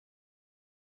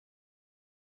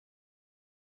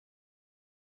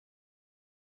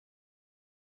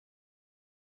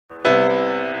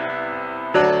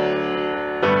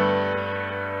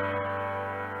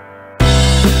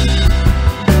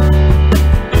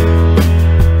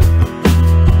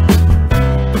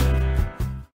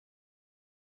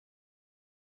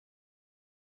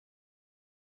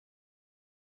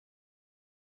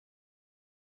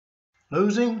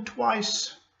losing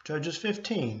twice. Judges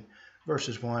 15,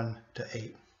 verses 1 to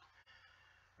 8.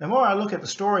 The more I look at the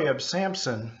story of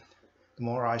Samson, the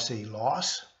more I see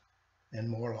loss and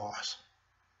more loss.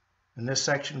 In this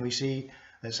section, we see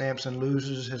that Samson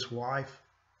loses his wife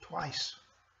twice.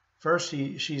 First,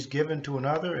 she's given to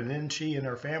another, and then she and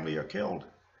her family are killed.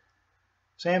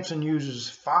 Samson uses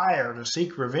fire to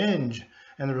seek revenge,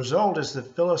 and the result is the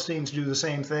Philistines do the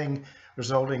same thing,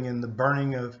 resulting in the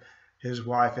burning of his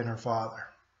wife and her father.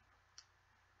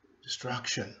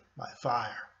 Destruction by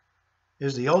fire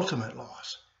is the ultimate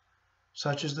loss.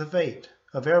 Such is the fate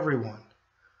of everyone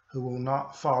who will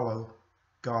not follow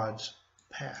God's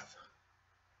path.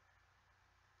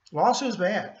 Loss is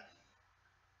bad.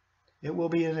 It will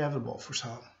be inevitable for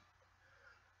some.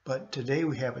 But today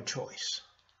we have a choice.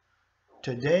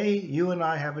 Today you and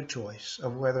I have a choice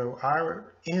of whether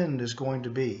our end is going to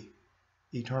be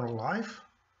eternal life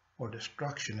or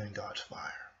destruction in God's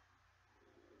fire.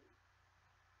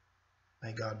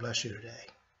 May God bless you today.